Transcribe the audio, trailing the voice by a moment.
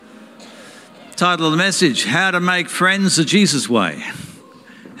Title of the message, How to Make Friends the Jesus Way.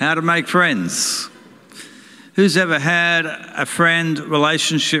 How to make friends. Who's ever had a friend,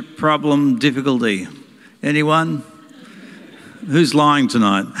 relationship problem, difficulty? Anyone? Who's lying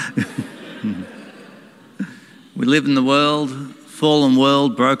tonight? We live in the world, fallen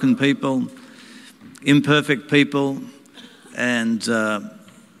world, broken people, imperfect people, and the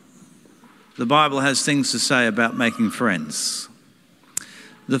Bible has things to say about making friends.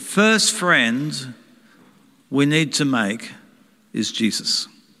 The first friend we need to make is Jesus.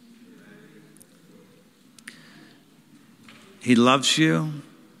 He loves you.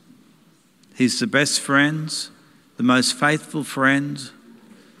 He's the best friend, the most faithful friend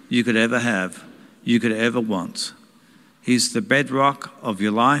you could ever have, you could ever want. He's the bedrock of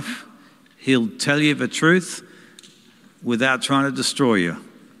your life. He'll tell you the truth without trying to destroy you.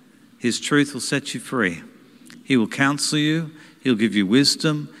 His truth will set you free. He will counsel you. He'll give you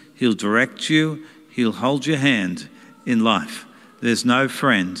wisdom. He'll direct you. He'll hold your hand in life. There's no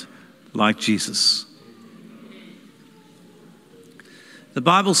friend like Jesus. The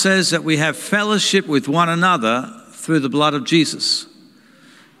Bible says that we have fellowship with one another through the blood of Jesus.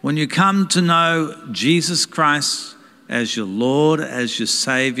 When you come to know Jesus Christ as your Lord, as your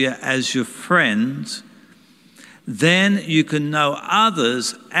Savior, as your friend, then you can know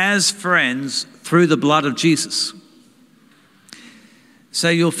others as friends through the blood of Jesus. So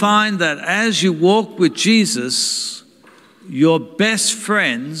you'll find that as you walk with Jesus, your best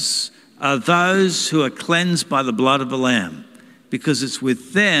friends are those who are cleansed by the blood of the Lamb, because it's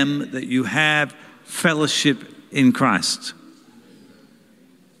with them that you have fellowship in Christ.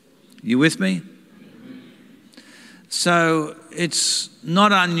 You with me? So it's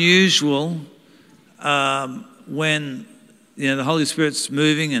not unusual when the Holy Spirit's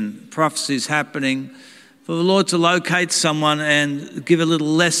moving and prophecy's happening for the Lord to locate someone and give a little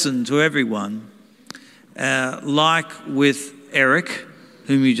lesson to everyone. Like with Eric,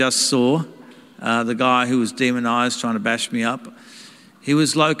 whom you just saw, the guy who was demonized trying to bash me up. He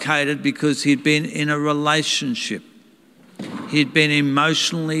was located because he'd been in a relationship. He'd been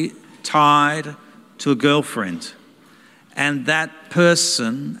emotionally tied to a girlfriend. And that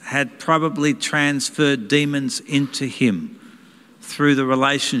person had probably transferred demons into him through the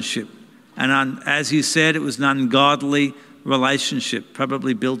relationship. And as he said, it was an ungodly relationship,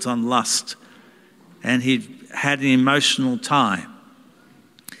 probably built on lust. And he'd had an emotional tie.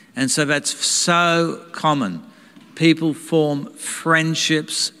 And so that's so common. People form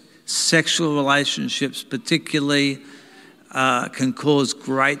friendships, sexual relationships particularly can cause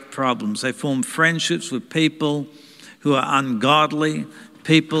great problems. They form friendships with people who are ungodly,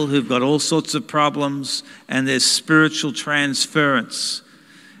 people who've got all sorts of problems, and there's spiritual transference.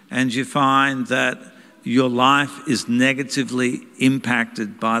 And you find that your life is negatively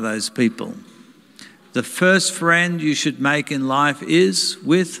impacted by those people. The first friend you should make in life is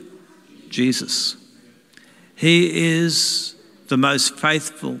with Jesus. He is the most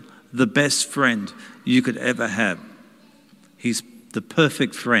faithful, the best friend you could ever have. He's the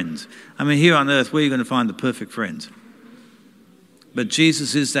perfect friend. I mean, here on earth, where are you going to find the perfect friend? But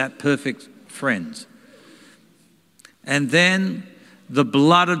Jesus is that perfect friend. And then the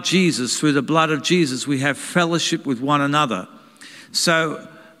blood of Jesus, through the blood of Jesus, we have fellowship with one another. So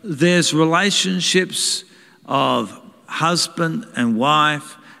there's relationships of husband and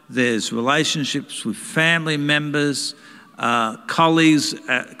wife. There's relationships with family members, colleagues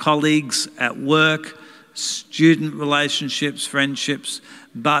at work, student relationships, friendships.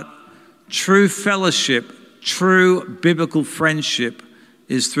 But true fellowship, true biblical friendship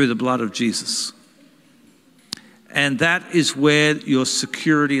is through the blood of Jesus. And that is where your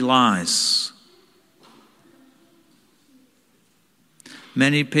security lies.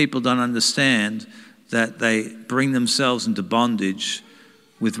 Many people don't understand that they bring themselves into bondage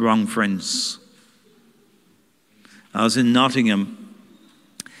with wrong friends. I was in Nottingham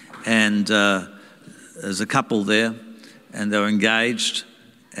and there's a couple there and they were engaged,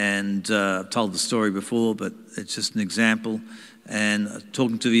 and I've told the story before, but it's just an example. And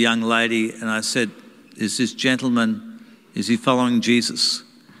talking to the young lady, and I said, is this gentleman, is he following Jesus?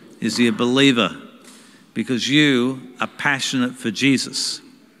 Is he a believer? Because you are passionate for Jesus.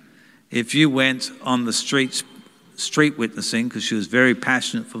 If you went on the street witnessing, because she was very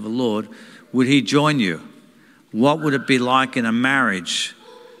passionate for the Lord, would he join you? What would it be like in a marriage?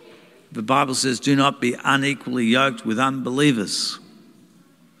 The Bible says, do not be unequally yoked with unbelievers.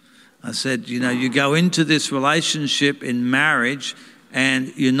 I said, you go into this relationship in marriage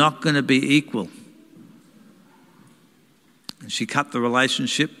and you're not going to be equal. And she cut the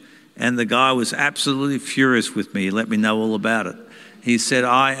relationship, and the guy was absolutely furious with me. He let me know all about it. He said,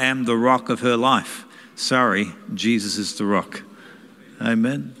 I am the rock of her life. Sorry, Jesus is the rock.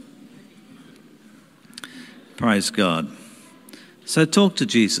 Amen. Praise God. So talk to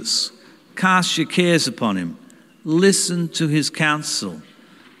Jesus. Cast your cares upon him. Listen to his counsel.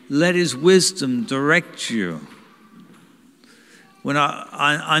 Let his wisdom direct you. When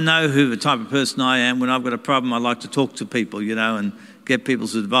I know who the type of person I am. When I've got a problem, I like to talk to people, and get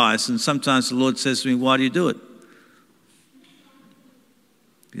people's advice. And sometimes the Lord says to me, why do you do it?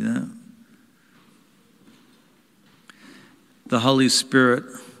 The Holy Spirit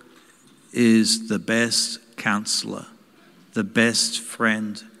is the best counselor, the best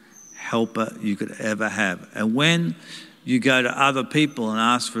friend, helper you could ever have. And when you go to other people and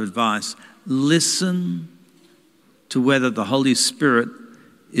ask for advice, listen to whether the Holy Spirit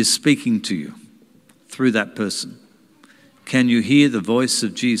is speaking to you through that person. Can you hear the voice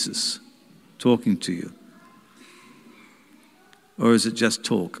of Jesus talking to you? Or is it just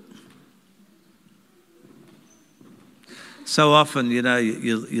talk? So often, you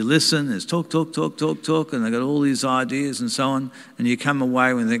listen, there's talk, and they've got all these ideas and so on, and you come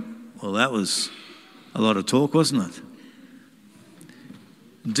away and think, well, that was a lot of talk, wasn't it?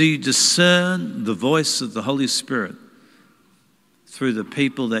 Do you discern the voice of the Holy Spirit through the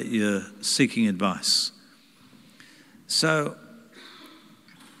people that you're seeking advice? So,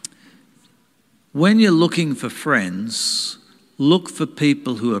 when you're looking for friends, look for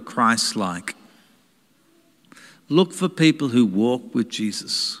people who are Christ-like. Look for people who walk with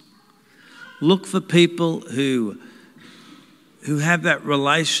Jesus. Look for people who have that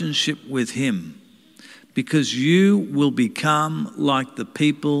relationship with him, because you will become like the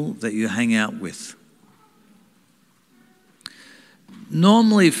people that you hang out with.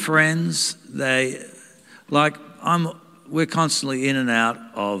 Normally, friends, we're constantly in and out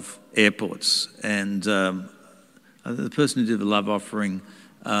of airports, and the person who did the love offering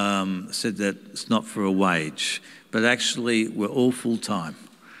said that it's not for a wage, but actually we're all full-time.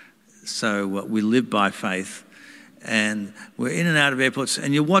 So we live by faith, and we're in and out of airports,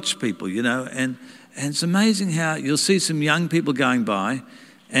 and you watch people, and it's amazing how you'll see some young people going by,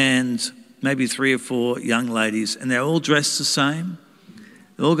 and maybe 3 or 4 young ladies, and they're all dressed the same.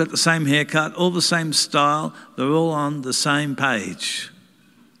 They all got the same haircut, all the same style. They're all on the same page.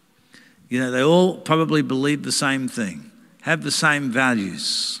 They all probably believe the same thing, have the same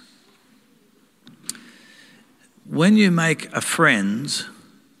values. When you make a friend,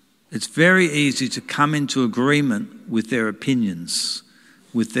 it's very easy to come into agreement with their opinions,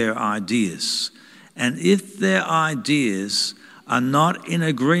 with their ideas. And if their ideas are not in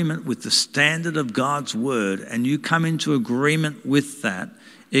agreement with the standard of God's word, and you come into agreement with that,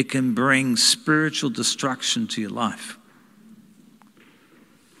 it can bring spiritual destruction to your life.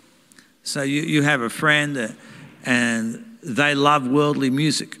 So you have a friend and they love worldly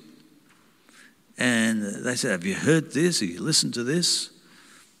music. And they say, have you heard this? Have you listened to this?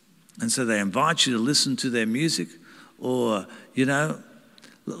 And so they invite you to listen to their music. Or,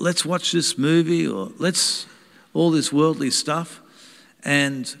 let's watch this movie, or let's all this worldly stuff.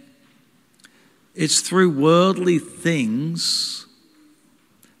 And it's through worldly things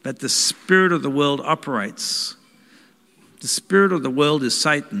that the spirit of the world operates. The spirit of the world is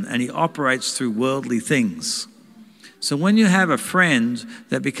Satan, and he operates through worldly things. So when you have a friend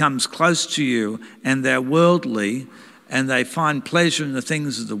that becomes close to you and they're worldly and they find pleasure in the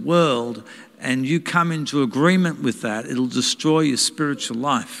things of the world, and you come into agreement with that, it'll destroy your spiritual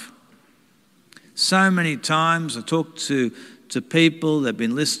life. So many times I talk to people that have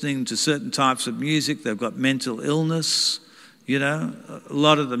been listening to certain types of music. They've got mental illness. A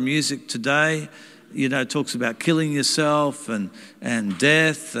lot of the music today, talks about killing yourself and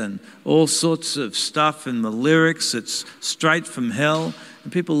death and all sorts of stuff in the lyrics. It's straight from hell.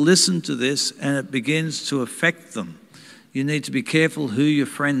 And people listen to this and it begins to affect them. You need to be careful who your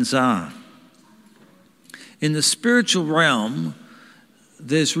friends are. In the spiritual realm,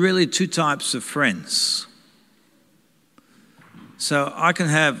 there's really 2 types of friends. So I can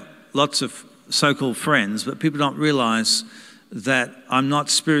have lots of so-called friends, but people don't realize that I'm not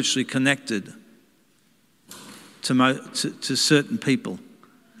spiritually connected to certain people.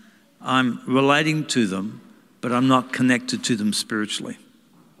 I'm relating to them, but I'm not connected to them spiritually.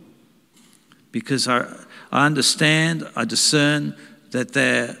 Because I understand, I discern that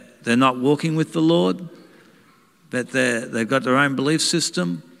they're not walking with the Lord, that they've got their own belief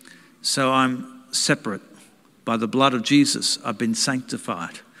system. So I'm separate. By the blood of Jesus, I've been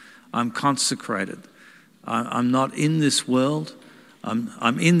sanctified. I'm consecrated. I'm not in this world.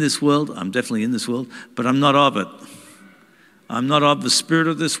 I'm in this world. I'm definitely in this world, but I'm not of it. I'm not of the spirit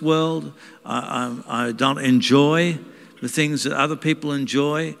of this world. I don't enjoy the things that other people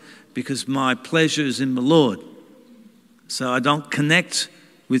enjoy, because my pleasure is in the Lord. So I don't connect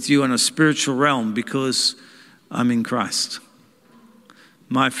with you on a spiritual realm because I'm in Christ.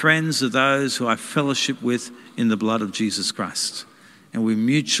 My friends are those who I fellowship with in the blood of Jesus Christ, and we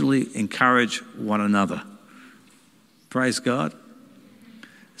mutually encourage one another. Praise God.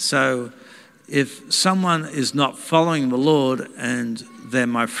 So if someone is not following the Lord and they're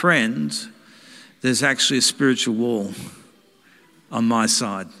my friend, there's actually a spiritual wall on my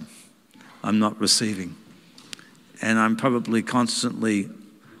side. I'm not receiving. And I'm probably constantly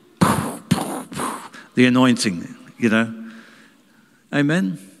the anointing,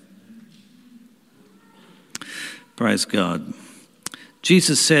 Amen? Praise God.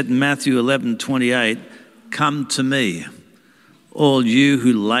 Jesus said in Matthew 11:28, "Come to me, all you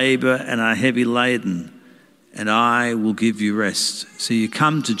who labour and are heavy laden, and I will give you rest." So you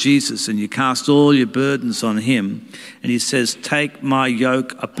come to Jesus and you cast all your burdens on him. And he says, take my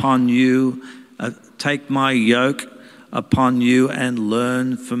yoke upon you and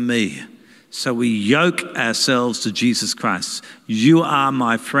learn from me. So we yoke ourselves to Jesus Christ. You are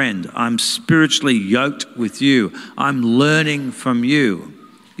my friend. I'm spiritually yoked with you. I'm learning from you.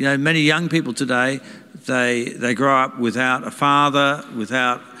 Many young people today, they grow up without a father,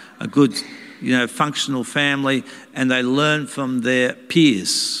 without a good, functional family, and they learn from their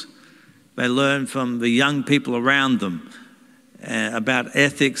peers. They learn from the young people around them about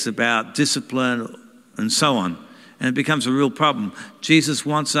ethics, about discipline, and so on. And it becomes a real problem. Jesus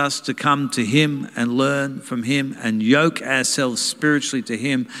wants us to come to him and learn from him and yoke ourselves spiritually to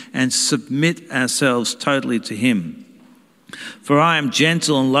him and submit ourselves totally to him. For I am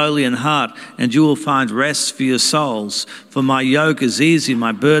gentle and lowly in heart, and you will find rest for your souls. For my yoke is easy,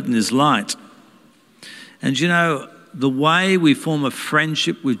 my burden is light. And the way we form a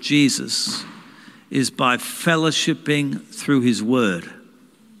friendship with Jesus is by fellowshipping through his word.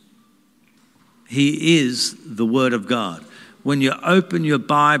 He is the Word of God. When you open your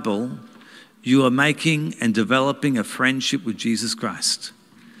Bible, you are making and developing a friendship with Jesus Christ.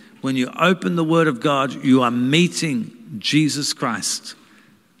 When you open the Word of God, you are meeting Jesus Christ.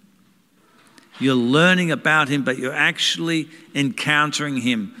 You're learning about him, but you're actually encountering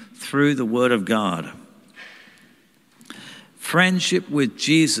him through the Word of God. Friendship with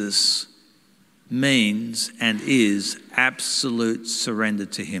Jesus means and is absolute surrender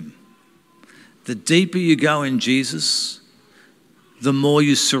to him. The deeper you go in Jesus, the more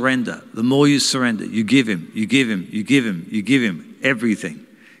you surrender. The more you surrender, you give him everything.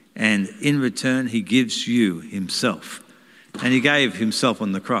 And in return, he gives you himself. And he gave himself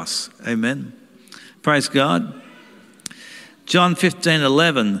on the cross. Amen. Praise God. John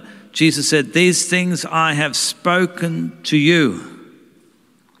 15:11, Jesus said, "These things I have spoken to you."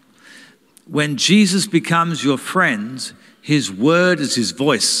 When Jesus becomes your friend, his word is his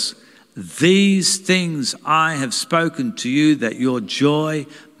voice. These things I have spoken to you, that your joy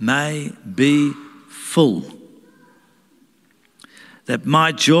may be full. That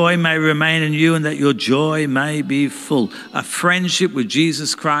my joy may remain in you and that your joy may be full. A friendship with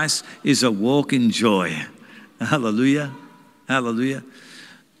Jesus Christ is a walk in joy. Hallelujah. Hallelujah.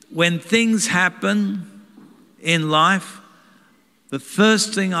 When things happen in life, the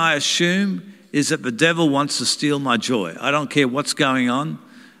first thing I assume is that the devil wants to steal my joy. I don't care what's going on.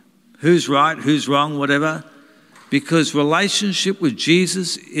 Who's right, who's wrong, whatever. Because relationship with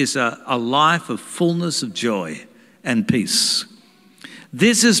Jesus is a life of fullness of joy and peace.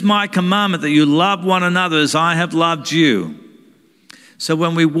 This is my commandment, that you love one another as I have loved you. So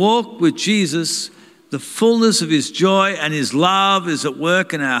when we walk with Jesus, the fullness of his joy and his love is at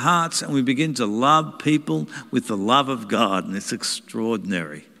work in our hearts, and we begin to love people with the love of God, and it's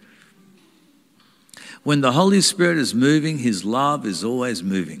extraordinary. When the Holy Spirit is moving, his love is always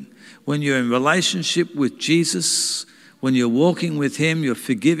moving. When you're in relationship with Jesus, when you're walking with him, you're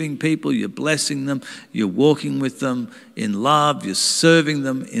forgiving people, you're blessing them, you're walking with them in love, you're serving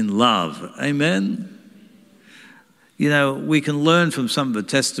them in love. Amen? We can learn from some of the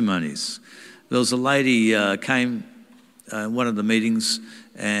testimonies. There was a lady came in one of the meetings,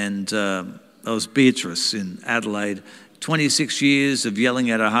 and that was Beatrice in Adelaide. 26 years of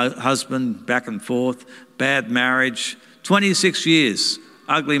yelling at her husband back and forth, bad marriage, 26 years.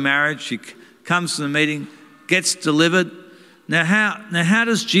 Ugly marriage. She comes to the meeting, gets delivered. Now how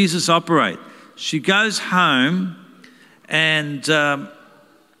does Jesus operate? She goes home and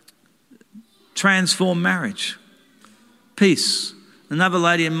transform marriage. Peace. Another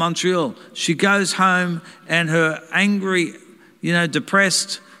lady in Montreal, she goes home and her angry,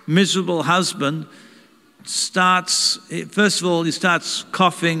 depressed, miserable husband starts, first of all, he starts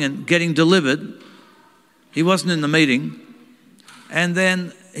coughing and getting delivered. He wasn't in the meeting. And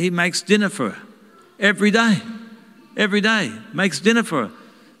then he makes dinner for her every day. Every day, makes dinner for her.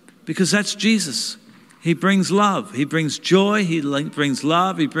 Because that's Jesus. He brings love. He brings joy. He brings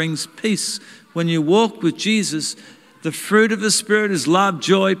love. He brings peace. When you walk with Jesus, the fruit of the Spirit is love,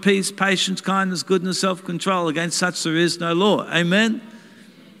 joy, peace, patience, kindness, goodness, self-control. Against such there is no law. Amen?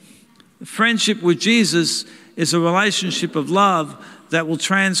 Friendship with Jesus is a relationship of love that will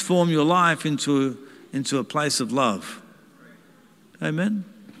transform your life into a place of love. Amen?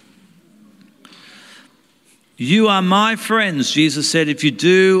 You are my friends, Jesus said, if you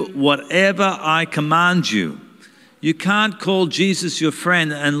do whatever I command you. You can't call Jesus your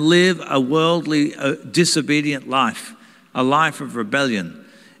friend and live a worldly, disobedient life, a life of rebellion.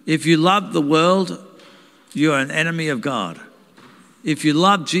 If you love the world, you are an enemy of God. If you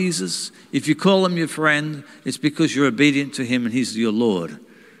love Jesus, if you call him your friend, it's because you're obedient to him and he's your Lord.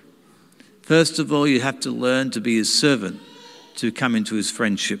 First of all, you have to learn to be his servant to come into his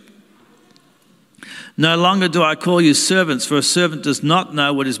friendship. No longer do I call you servants, for a servant does not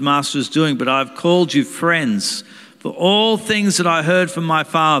know what his master is doing, but I've called you friends. For all things that I heard from my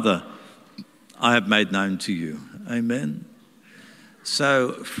Father, I have made known to you. Amen.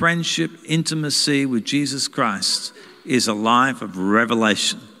 So friendship, intimacy with Jesus Christ is a life of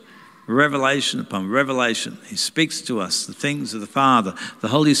revelation. Revelation upon revelation. He speaks to us the things of the Father. The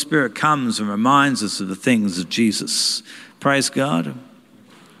Holy Spirit comes and reminds us of the things of Jesus. Praise God.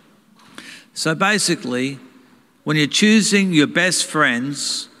 So basically, when you're choosing your best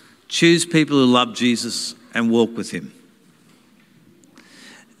friends, choose people who love Jesus and walk with him.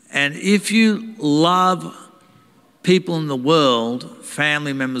 And if you love people in the world,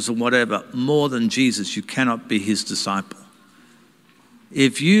 family members or whatever, more than Jesus, you cannot be his disciple.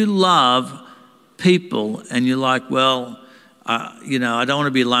 If you love people and you're like, well, I don't want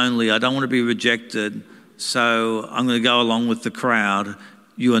to be lonely, I don't want to be rejected, so I'm going to go along with the crowd,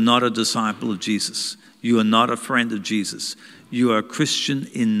 you are not a disciple of Jesus. You are not a friend of Jesus. You are a Christian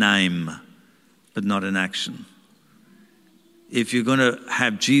in name, but not in action. If you're going to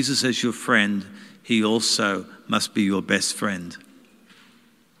have Jesus as your friend, he also must be your best friend.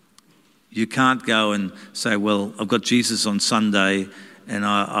 You can't go and say, well, I've got Jesus on Sunday and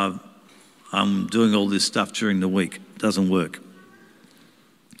I'm doing all this stuff during the week. It doesn't work.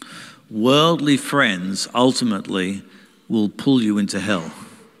 Worldly friends ultimately will pull you into hell.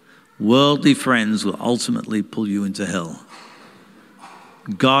 Worldly friends will ultimately pull you into hell.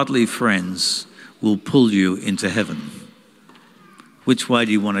 Godly friends will pull you into heaven. Which way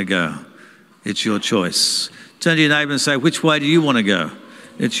do you want to go? It's your choice. Turn to your neighbour and say, which way do you want to go?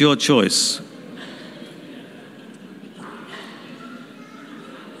 It's your choice.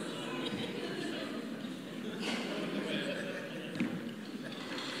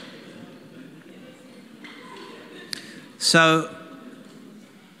 So,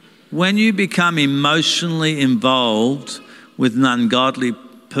 when you become emotionally involved with an ungodly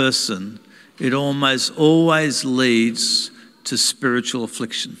person, it almost always leads to spiritual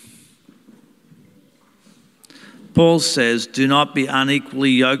affliction. Paul says, do not be unequally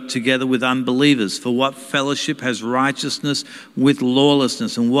yoked together with unbelievers. For what fellowship has righteousness with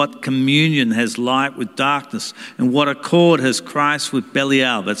lawlessness? And what communion has light with darkness? And what accord has Christ with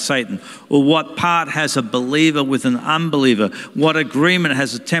Belial, that's Satan? Or what part has a believer with an unbeliever? What agreement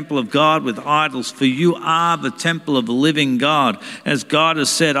has the temple of God with idols? For you are the temple of the living God. As God has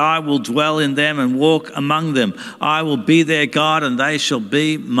said, I will dwell in them and walk among them. I will be their God and they shall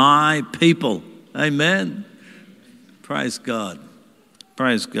be my people. Amen. Praise God.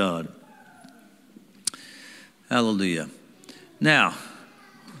 Praise God. Hallelujah. Now,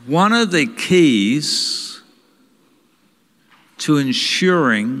 one of the keys to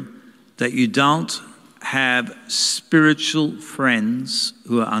ensuring that you don't have spiritual friends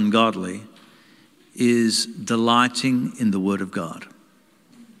who are ungodly is delighting in the Word of God.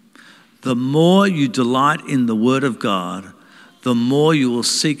 The more you delight in the Word of God, the more you will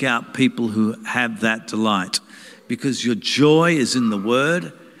seek out people who have that delight. Because your joy is in the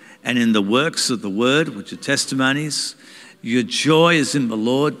Word and in the works of the Word, which are testimonies. Your joy is in the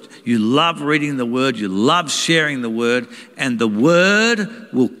Lord. You love reading the Word. You love sharing the Word. And the Word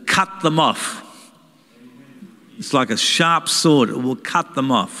will cut them off. It's like a sharp sword. It will cut them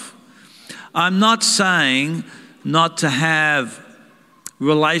off. I'm not saying not to have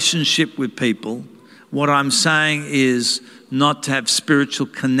relationship with people. What I'm saying is not to have spiritual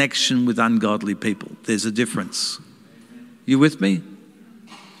connection with ungodly people. There's a difference. You with me?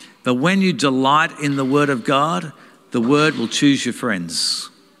 But when you delight in the Word of God, the Word will choose your friends.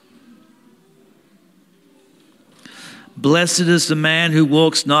 Blessed is the man who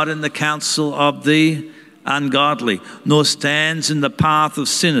walks not in the counsel of the ungodly, nor stands in the path of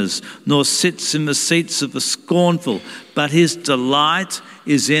sinners, nor sits in the seats of the scornful. But his delight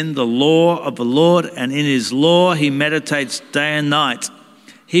is in the law of the Lord, and in his law he meditates day and night.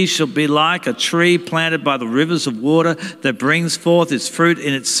 He shall be like a tree planted by the rivers of water that brings forth its fruit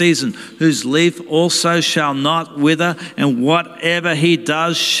in its season, whose leaf also shall not wither, and whatever he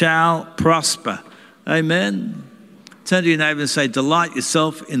does shall prosper. Amen. Turn to your neighbour and say, delight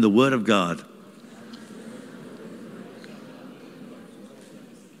yourself in the word of God.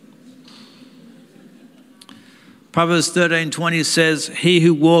 Proverbs 13:20 says, he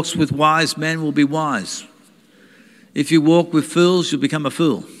who walks with wise men will be wise. If you walk with fools, you'll become a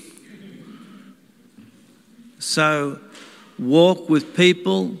fool. So walk with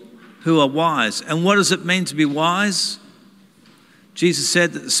people who are wise. And what does it mean to be wise? Jesus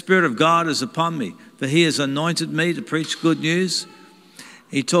said that the Spirit of God is upon me, for he has anointed me to preach good news.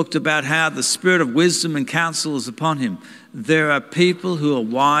 He talked about how the spirit of wisdom and counsel is upon him. There are people who are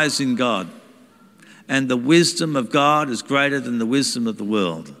wise in God. And the wisdom of God is greater than the wisdom of the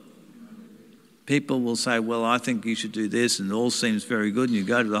world. People will say, well, I think you should do this, and it all seems very good. And you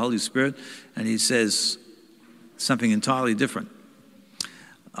go to the Holy Spirit, and he says something entirely different.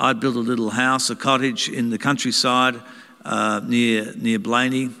 I built a little house, a cottage in the countryside near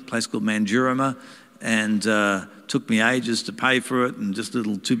Blaney, a place called Mandurama, and took me ages to pay for it, and just a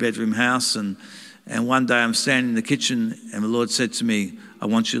little 2-bedroom house. And one day I'm standing in the kitchen, and the Lord said to me, I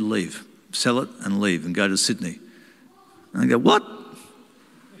want you to leave. Sell it and leave and go to Sydney. And I go, what?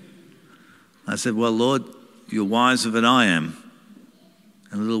 I said, well, Lord, you're wiser than I am.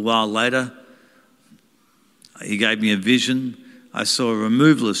 And a little while later, he gave me a vision. I saw a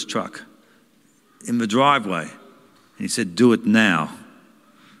removalist truck in the driveway. And he said, do it now.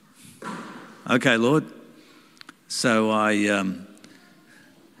 Okay, Lord. So I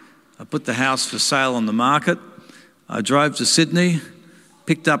put the house for sale on the market. I drove to Sydney,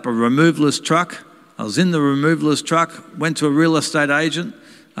 picked up a removalist truck. I was in the removalist truck, went to a real estate agent.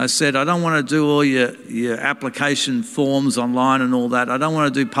 I said, I don't want to do all your application forms online and all that. I don't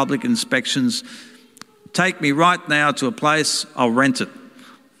want to do public inspections. Take me right now to a place, I'll rent it.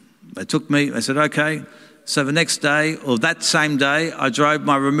 They took me, they said, okay. So the next day, or that same day, I drove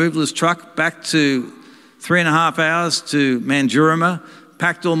my removalist truck back to 3.5 hours to Mandurama,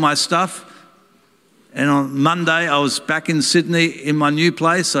 packed all my stuff. And on Monday, I was back in Sydney in my new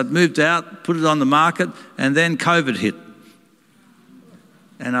place. I'd moved out, put it on the market, and then COVID hit.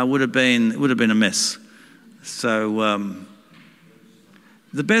 And it would have been a mess. So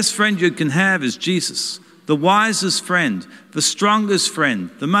the best friend you can have is Jesus. The wisest friend, the strongest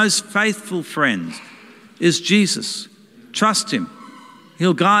friend, the most faithful friend is Jesus. Trust him.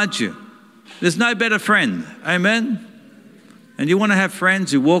 He'll guide you. There's no better friend. Amen? And you want to have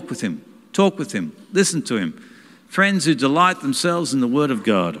friends who walk with him. Talk with him. Listen to him. Friends who delight themselves in the word of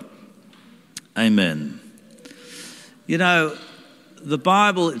God. Amen. You know, the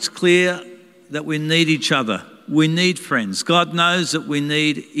Bible, it's clear that we need each other. We need friends. God knows that we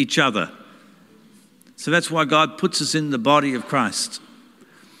need each other. So that's why God puts us in the body of Christ.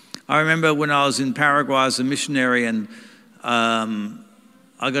 I remember when I was in Paraguay as a missionary, and I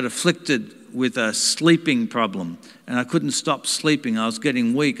got afflicted with a sleeping problem, and I couldn't stop sleeping. I was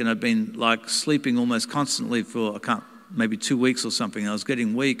getting weak, and I'd been like sleeping almost constantly for maybe 2 weeks or something. I was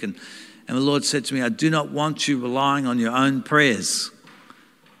getting weak, and the Lord said to me, I do not want you relying on your own prayers.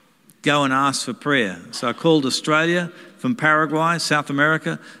 Go and ask for prayer. So I called Australia from Paraguay, South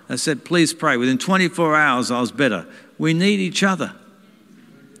America. I said, please pray. Within 24 hours, I was better. We need each other.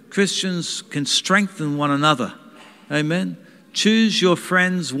 Christians can strengthen one another. Amen. Choose your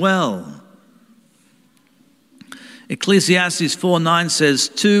friends well. Ecclesiastes 4:9 says,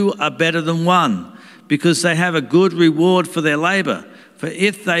 2 are better than 1, because they have a good reward for their labor. For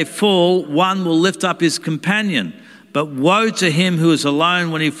if they fall, one will lift up his companion. But woe to him who is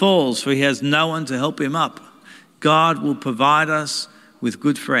alone when he falls, for he has no one to help him up. God will provide us with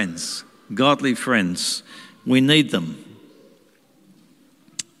good friends, godly friends. We need them.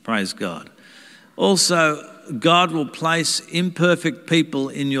 Praise God. Also, God will place imperfect people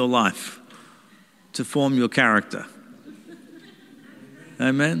in your life to form your character.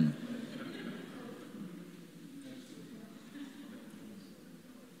 Amen.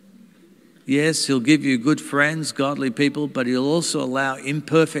 Yes, he'll give you good friends, godly people, but he'll also allow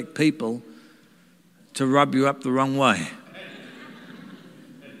imperfect people to rub you up the wrong way.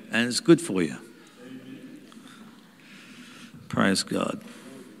 And it's good for you. Praise God.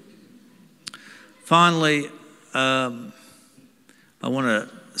 Finally, I want to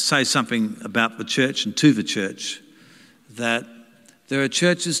say something about the church and to the church, that there are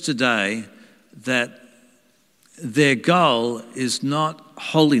churches today that their goal is not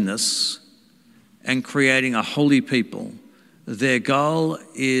holiness and creating a holy people. Their goal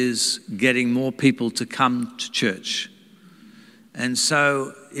is getting more people to come to church. And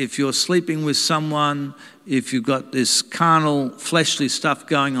so if you're sleeping with someone, if you've got this carnal, fleshly stuff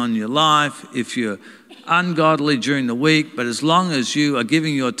going on in your life, if you're ungodly during the week, but as long as you are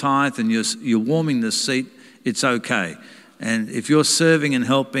giving your tithe and you're warming the seat, it's okay. And if you're serving and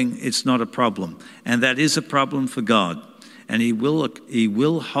helping, it's not a problem. And that is a problem for God. And He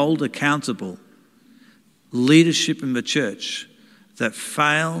will hold accountable leadership in the church that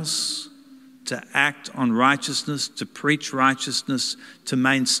fails to act on righteousness, to preach righteousness, to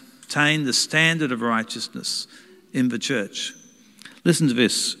maintain the standard of righteousness in the church. Listen to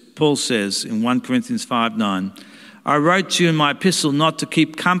this. Paul says in 1 Corinthians 5:9, I wrote to you in my epistle not to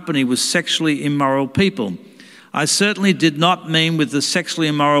keep company with sexually immoral people. I certainly did not mean with the sexually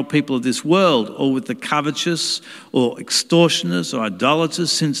immoral people of this world, or with the covetous or extortioners or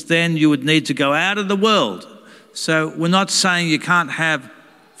idolaters, since then you would need to go out of the world. So we're not saying you can't have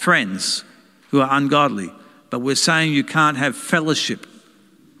friends who are ungodly, but we're saying you can't have fellowship.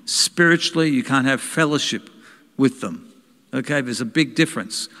 Spiritually, you can't have fellowship with them. Okay, there's a big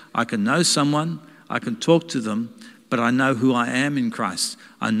difference. I can know someone, I can talk to them, but I know who I am in Christ.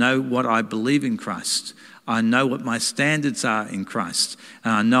 I know what I believe in Christ. I know what my standards are in Christ.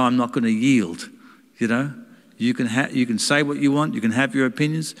 And I know I'm not going to yield. You know, you can say what you want, you can have your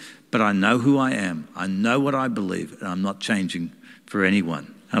opinions, but I know who I am. I know what I believe, and I'm not changing for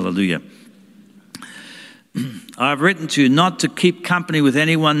anyone. Hallelujah. I've written to you not to keep company with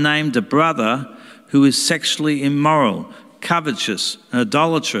anyone named a brother who is sexually immoral, covetous, an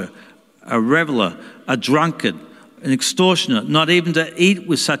idolater, a reveler, a drunkard, an extortioner, not even to eat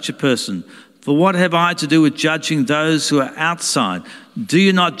with such a person. For what have I to do with judging those who are outside? Do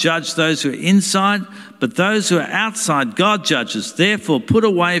you not judge those who are inside? But those who are outside, God judges. Therefore, put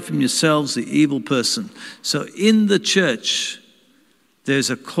away from yourselves the evil person. So in the church, there's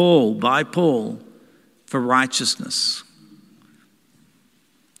a call by Paul for righteousness.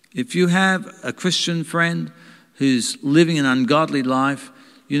 If you have a Christian friend who's living an ungodly life,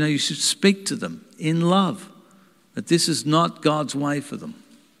 you know, you should speak to them in love. But this is not God's way for them.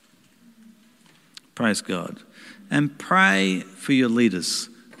 Praise God. And pray for your leaders.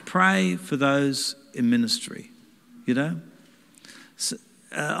 Pray for those in ministry, you know. So,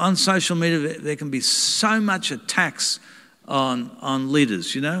 on social media, there can be so much attacks on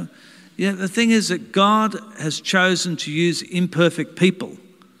leaders, you know. Yeah, the thing is that God has chosen to use imperfect people.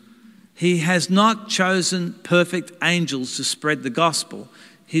 He has not chosen perfect angels to spread the gospel.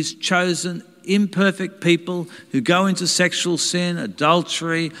 He's chosen imperfect people who go into sexual sin,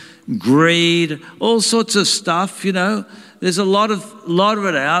 adultery, greed, all sorts of stuff, you know. There's a lot of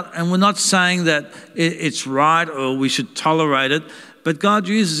it out, and we're not saying that it's right or we should tolerate it, but God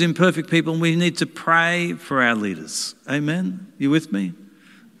uses imperfect people, and we need to pray for our leaders. Amen? You with me?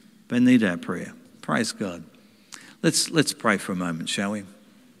 They need our prayer. Praise God. Let's pray for a moment, shall we?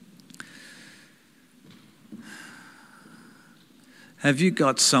 Have you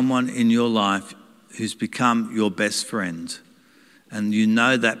got someone in your life who's become your best friend, and you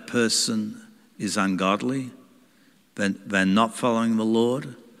know that person is ungodly, that they're not following the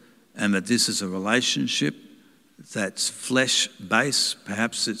Lord, and that this is a relationship that's flesh-based,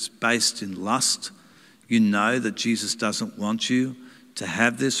 perhaps it's based in lust? You know that Jesus doesn't want you to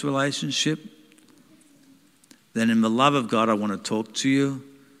have this relationship? Then in the love of God, I want to talk to you.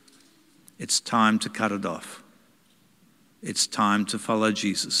 It's time to cut it off. It's time to follow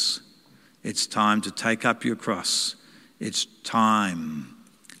Jesus. It's time to take up your cross. It's time.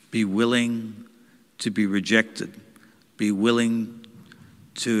 Be willing to be rejected. Be willing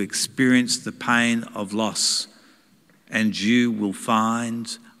to experience the pain of loss, and you will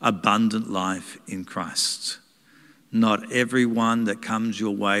find abundant life in Christ. Not everyone that comes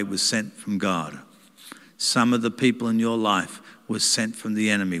your way was sent from God. Some of the people in your life were sent from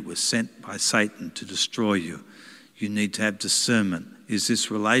the enemy, were sent by Satan to destroy you. You need to have discernment. Is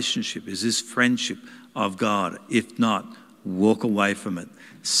this relationship, is this friendship of God? If not, walk away from it.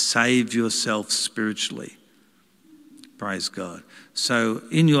 Save yourself spiritually. Praise God. So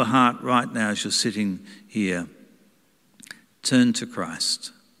in your heart right now as you're sitting here, turn to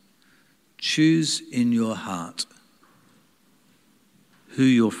Christ. Choose in your heart who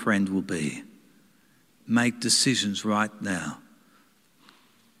your friend will be. Make decisions right now.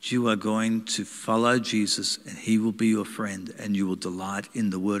 You are going to follow Jesus, and he will be your friend, and you will delight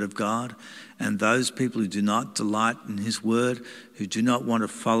in the word of God. And those people who do not delight in his word, who do not want to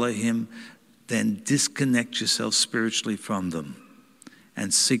follow him, then disconnect yourself spiritually from them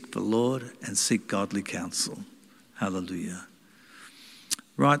and seek the Lord and seek godly counsel. Hallelujah.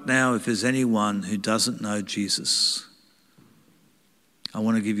 Right now, if there's anyone who doesn't know Jesus, I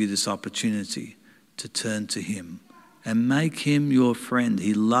want to give you this opportunity to turn to him and make him your friend.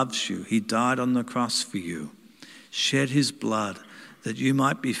 He loves you. He died on the cross for you, shed his blood that you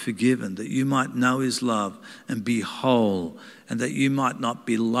might be forgiven, that you might know his love and be whole, and that you might not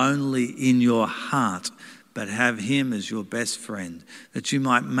be lonely in your heart, but have him as your best friend, that you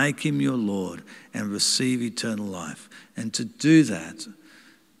might make him your Lord and receive eternal life. And to do that,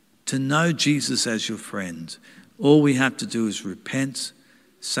 to know Jesus as your friend, all we have to do is repent,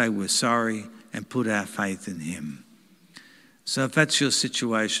 say we're sorry, and put our faith in him. So if that's your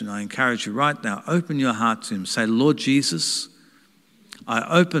situation, I encourage you right now, open your heart to him. Say, Lord Jesus,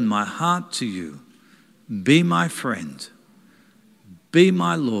 I open my heart to you. Be my friend. Be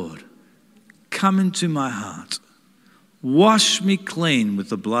my Lord. Come into my heart. Wash me clean with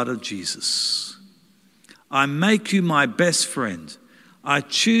the blood of Jesus. I make you my best friend. I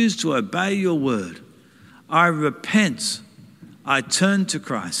choose to obey your word. I repent. I turn to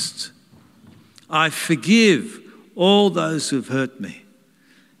Christ. I forgive all those who've hurt me.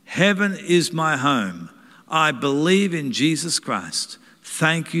 Heaven is my home. I believe in Jesus Christ.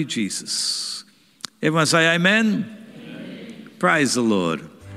 Thank you, Jesus. Everyone say amen. Amen. Praise the Lord.